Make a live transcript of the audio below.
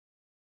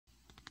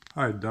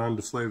Hi, Don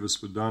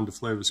DeFlavis with Don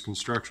DeFlavis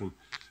Construction.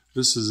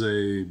 This is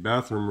a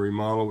bathroom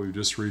remodel we've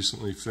just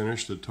recently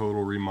finished, a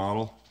total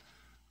remodel.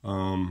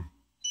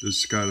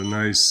 This got a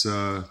nice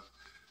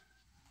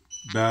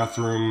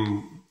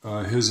bathroom,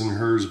 his and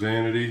hers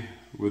vanity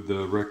with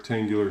the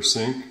rectangular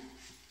sink.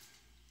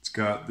 It's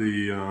got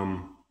the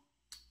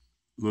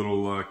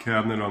little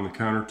cabinet on the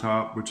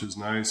countertop, which is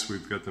nice.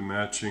 We've got the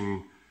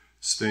matching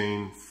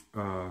stain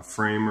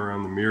frame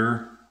around the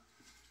mirror.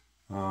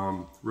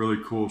 Really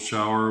cool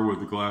shower with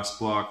the glass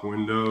block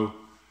window,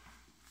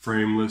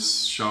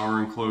 frameless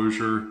shower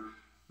enclosure.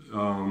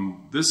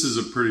 This is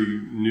a pretty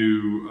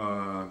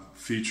new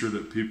feature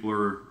that people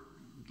are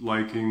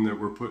liking, that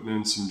we're putting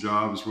in some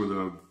jobs with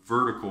a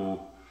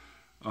vertical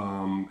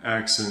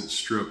accent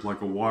strip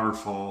like a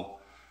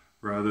waterfall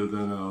rather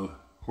than a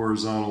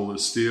horizontal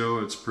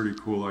listio. It's a pretty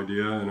cool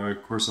idea, and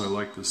of course I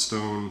like the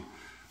stone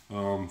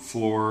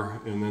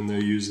floor, and then they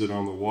used it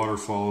on the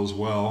waterfall as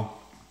well.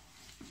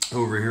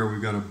 Over here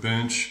we've got a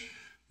bench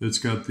that's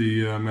got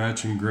the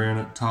matching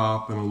granite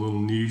top and a little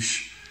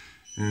niche,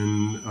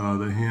 and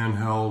the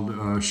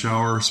handheld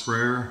shower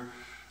sprayer.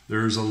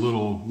 There's a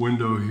little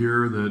window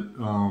here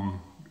that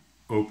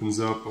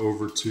opens up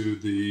over to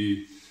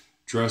the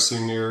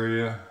dressing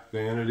area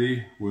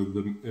vanity with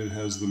it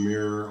has the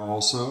mirror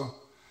also.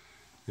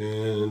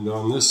 And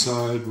on this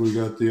side we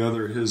got the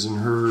other his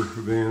and her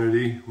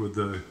vanity with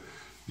the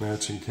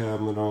matching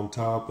cabinet on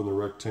top and the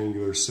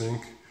rectangular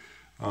sink.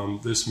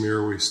 This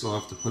mirror we still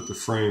have to put the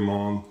frame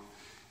on,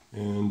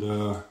 and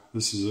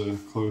this is a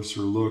closer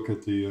look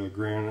at the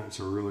granite. It's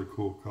a really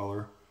cool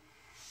color.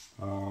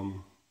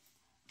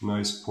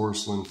 Nice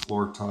porcelain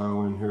floor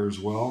tile in here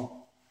as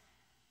well.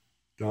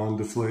 Don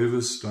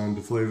DeFlavis, Don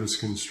DeFlavis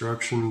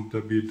Construction,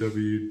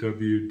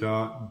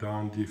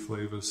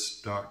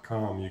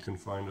 www.dondeflavis.com. You can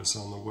find us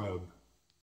on the web.